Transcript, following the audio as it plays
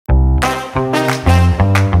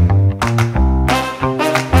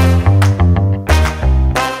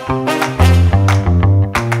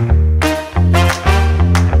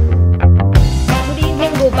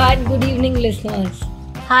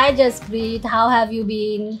Hi Jaspreet, how have you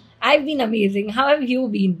been? I've been amazing. How have you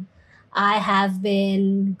been? I have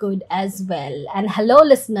been good as well. And hello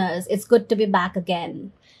listeners, it's good to be back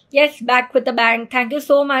again. Yes, back with the bang. Thank you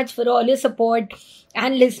so much for all your support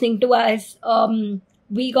and listening to us.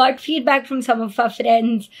 We got feedback from some of our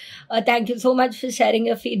friends. Thank you so much for sharing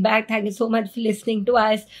your feedback. Thank you so much for listening to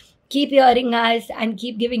us. Keep hearing us and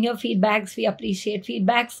keep giving your feedbacks. We appreciate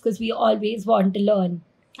feedbacks because we always want to learn.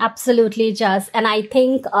 Absolutely, Jas. And I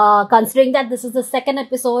think considering that this is the second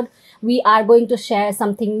episode, we are going to share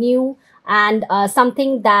something new and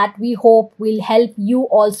something that we hope will help you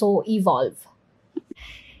also evolve.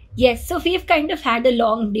 Yes, so we've kind of had a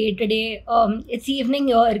long day today. It's evening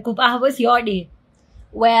here. Kupa, how was your day?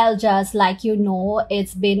 Well, just like you know,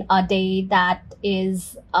 it's been a day that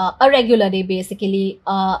is a regular day, basically,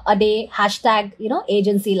 a day hashtag,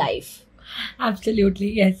 agency life.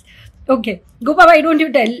 Absolutely, yes. Okay, Gopa, why don't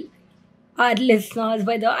you tell our listeners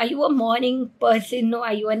whether are you a morning person or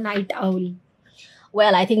are you a night owl?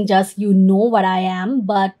 Well, I think just you know what I am,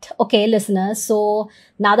 but okay, listeners. So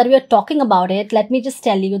now that we are talking about it, let me just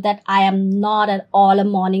tell you that I am not at all a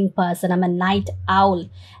morning person. I'm a night owl.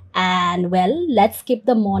 And well, let's skip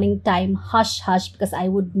the morning time hush hush because I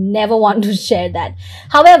would never want to share that.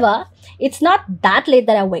 However, it's not that late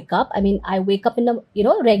that I wake up. I mean, I wake up in the,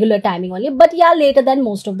 regular timing only, but yeah, later than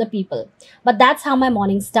most of the people. But that's how my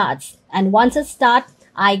morning starts. And once it starts,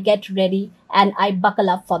 I get ready and I buckle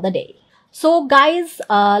up for the day. So guys,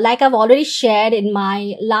 like I've already shared in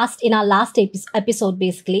our last episode,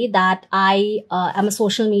 basically that I am a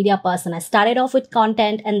social media person. I started off with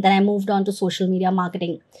content and then I moved on to social media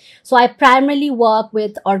marketing. So I primarily work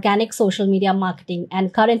with organic social media marketing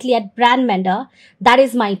and currently at Brand Mender, that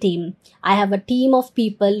is my team. I have a team of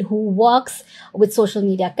people who works with social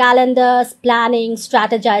media calendars, planning,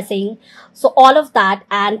 strategizing. So all of that,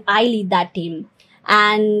 and I lead that team.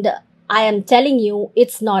 And I am telling you,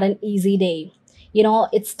 it's not an easy day.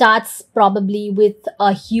 It starts probably with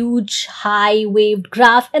a huge high waved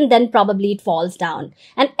graph and then probably it falls down.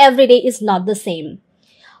 And every day is not the same.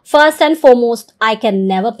 First and foremost, I can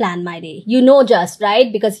never plan my day. Just,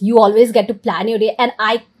 right? Because you always get to plan your day and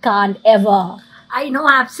I can't ever. I know,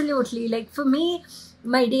 absolutely. Like for me,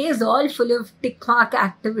 my day is all full of tick mark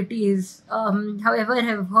activities. However,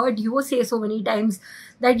 I've heard you say so many times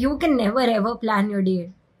that you can never ever plan your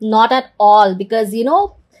day. Not at all, because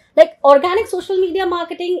like organic social media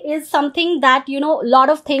marketing is something that a lot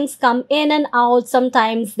of things come in and out.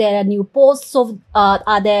 Sometimes there are new posts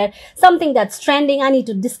are there, something that's trending, I need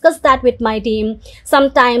to discuss that with my team.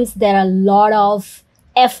 Sometimes there are a lot of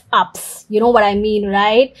F ups, you know what I mean,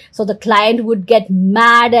 right? So the client would get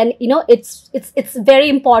mad and it's very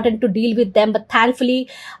important to deal with them. But thankfully,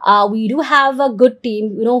 we do have a good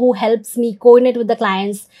team, who helps me coordinate with the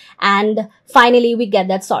clients. And finally, we get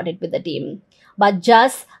that sorted with the team. But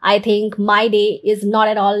just, I think my day is not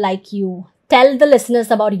at all like you. Tell the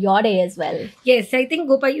listeners about your day as well. Yes, I think,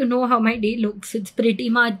 Gopa, you know how my day looks. It's pretty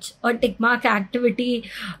much a tick mark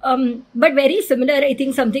activity. But very similar. I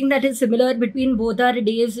think something that is similar between both our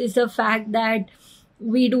days is the fact that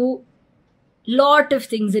we do lot of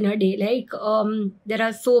things in a day. Like there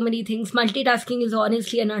are so many things. Multitasking is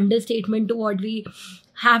honestly an understatement to what we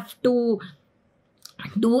have to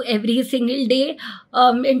do every single day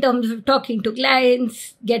in terms of talking to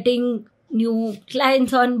clients, getting new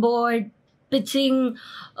clients on board, pitching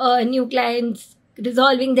new clients,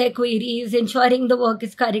 resolving their queries, ensuring the work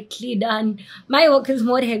is correctly done. My work is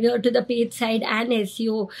more heavier to the paid side and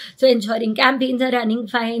SEO. So ensuring campaigns are running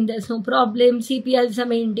fine, there's no problem, CPLs are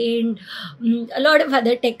maintained, a lot of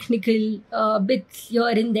other technical bits here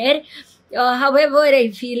and there. However,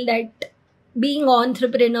 I feel that being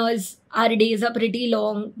entrepreneurs, our days are pretty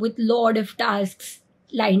long with lot of tasks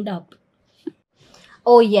lined up.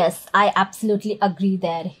 Oh yes, I absolutely agree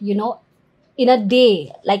there. In a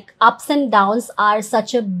day, like ups and downs are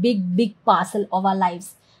such a big parcel of our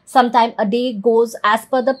lives. Sometimes a day goes as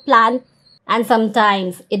per the plan and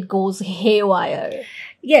sometimes it goes haywire.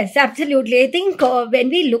 Yes, absolutely. I think when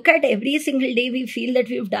we look at every single day, we feel that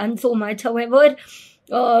we've done so much. However,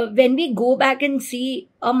 when we go back and see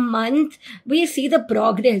a month, we see the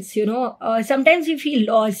progress, sometimes we feel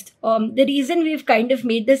lost. The reason we've kind of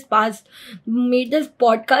made this podcast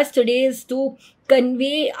today is to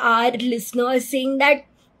convey our listeners saying that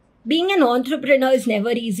being an entrepreneur is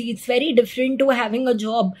never easy. It's very different to having a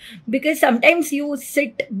job because sometimes you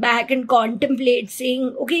sit back and contemplate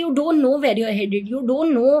saying, okay, you don't know where you're headed. You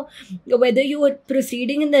don't know whether you are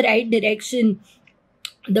proceeding in the right direction.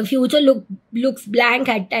 The future looks blank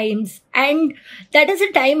at times. And that is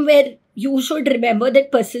a time where you should remember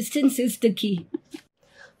that persistence is the key.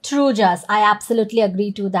 True, Jas. I absolutely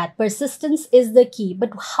agree to that. Persistence is the key.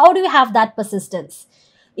 But how do you have that persistence?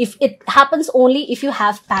 If it happens only if you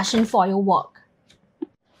have passion for your work.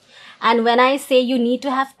 And when I say you need to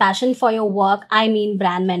have passion for your work, I mean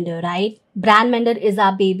brand mender, right? Brand mender is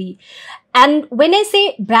our baby. And when I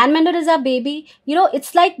say brand mender is our baby,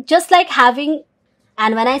 it's like just like having,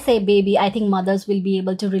 and when I say baby, I think mothers will be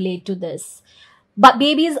able to relate to this. But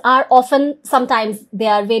babies are often, sometimes they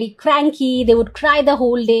are very cranky, they would cry the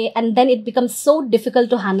whole day, and then it becomes so difficult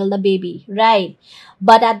to handle the baby, right?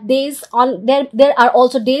 But at days on there are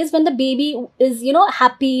also days when the baby is,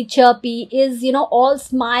 happy, chirpy, is, all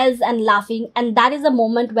smiles and laughing. And that is a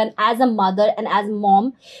moment when, as a mother and as a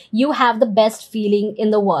mom, you have the best feeling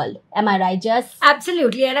in the world. Am I right, Jess?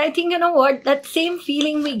 Absolutely. And I think, you know what, that same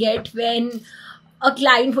feeling we get when a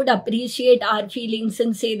client would appreciate our feelings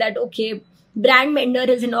and say that, okay, Brand Mender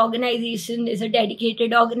is an organization, is a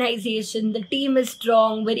dedicated organization. The team is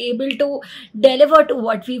strong. We're able to deliver to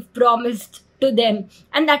what we've promised to them,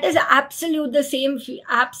 and that is absolutely the same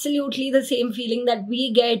feeling that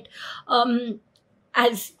we get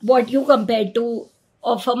as what you compared to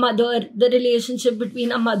of a mother, the relationship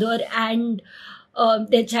between a mother and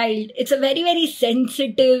their child. It's a very, very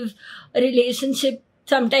sensitive relationship.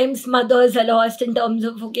 Sometimes mothers are lost in terms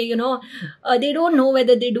of, okay, they don't know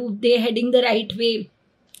whether they're heading the right way.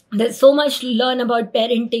 There's so much to learn about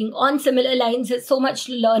parenting. On similar lines, there's so much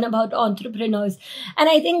to learn about entrepreneurs. And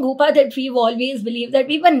I think, Gopa, that we've always believed that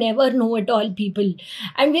we were never know-it-all people.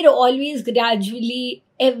 And we're always gradually,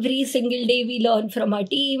 every single day, we learn from our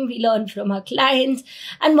team, we learn from our clients.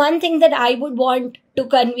 And one thing that I would want to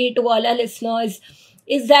convey to all our listeners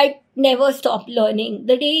is that never stop learning.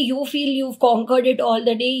 The day you feel you've conquered it all,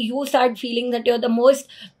 the day you start feeling that you're the most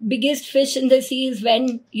biggest fish in the sea is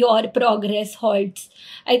when your progress halts.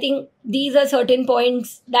 I think these are certain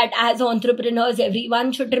points that as entrepreneurs,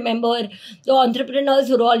 everyone should remember. The entrepreneurs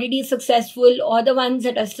who are already successful, or the ones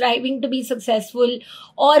that are striving to be successful,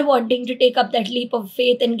 or wanting to take up that leap of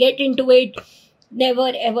faith and get into it,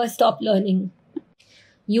 never ever stop learning.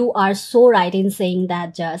 You are so right in saying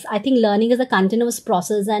that, Jess. I think learning is a continuous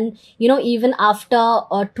process. And, even after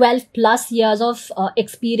 12 plus years of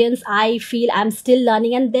experience, I feel I'm still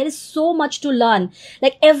learning, and there is so much to learn.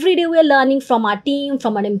 Like every day we're learning from our team,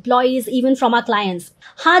 from our employees, even from our clients.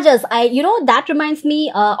 Jess, that reminds me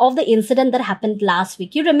of the incident that happened last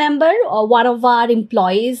week. You remember one of our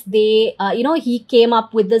employees, he came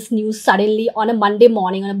up with this news suddenly on a Monday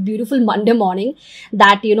morning, on a beautiful Monday morning,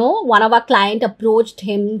 that, one of our client approached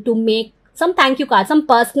him to make some thank you card, some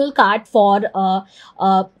personal card for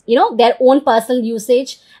their own personal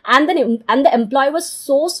usage. And the employee was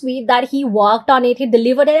so sweet that he worked on it, he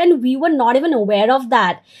delivered it, and we were not even aware of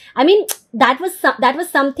that. I mean, that was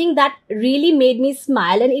something that really made me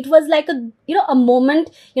smile, and it was like a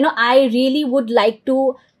moment I really would like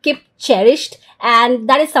to keep cherished. And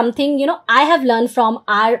that is something I have learned from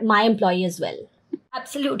my employee as well.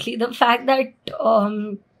 Absolutely. The fact that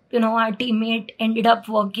our teammate ended up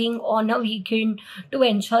working on a weekend to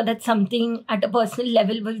ensure that something at a personal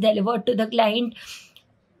level was delivered to the client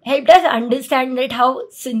helped us understand that how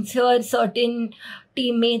sincere certain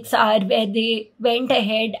teammates are, where they went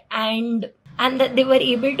ahead and that they were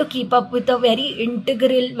able to keep up with a very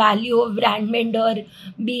integral value of brand mender,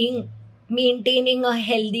 being maintaining a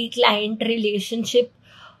healthy client relationship.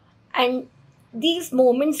 And these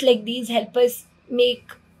moments like these help us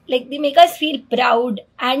they make us feel proud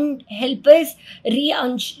and help us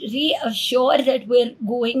reassure that we're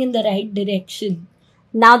going in the right direction.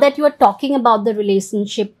 Now that you are talking about the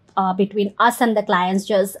relationship between us and the clients,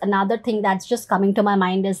 just another thing that's just coming to my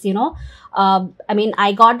mind is,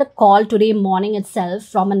 I got the call today morning itself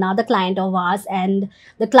from another client of ours, and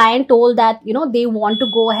the client told that, they want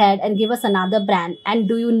to go ahead and give us another brand. And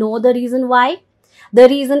do you know the reason why? The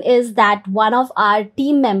reason is that one of our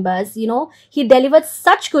team members, he delivered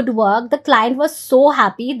such good work. The client was so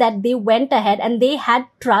happy that they went ahead and they had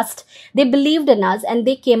trust. They believed in us and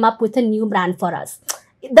they came up with a new brand for us.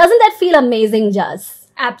 Doesn't that feel amazing, Jaz?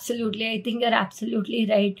 Absolutely. I think you're absolutely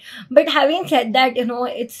right. But having said that,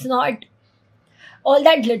 it's not all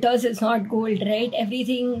that glitters is not gold, right?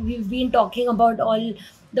 Everything we've been talking about, all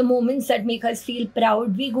the moments that make us feel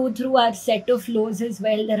proud, we go through our set of lows as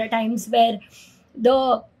well. There are times where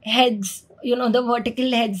the heads, the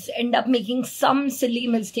vertical heads end up making some silly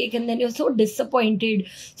mistake, and then you're so disappointed.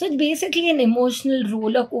 So it's basically an emotional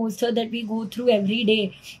roller coaster that we go through every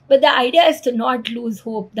day. But the idea is to not lose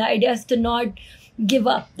hope. The idea is to not give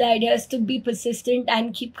up. The idea is to be persistent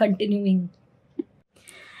and keep continuing.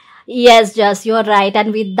 Yes, Just, you're right.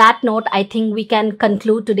 And with that note, I think we can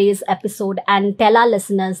conclude today's episode and tell our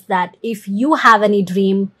listeners that if you have any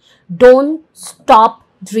dream, don't stop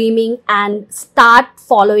dreaming and start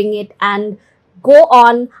following it and go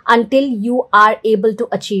on until you are able to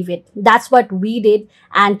achieve it. That's what we did.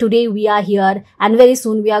 And today we are here, and very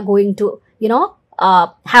soon we are going to,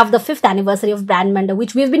 have the fifth anniversary of Brand Mentor,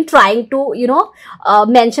 which we've been trying to,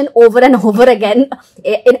 mention over and over again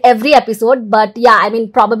in every episode. But yeah, I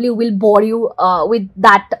mean, probably will bore you with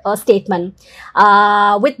that statement.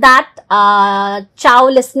 With that, ciao,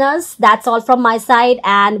 listeners. That's all from my side,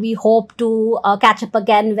 and we hope to catch up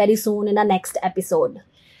again very soon in the next episode.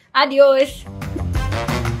 Adios.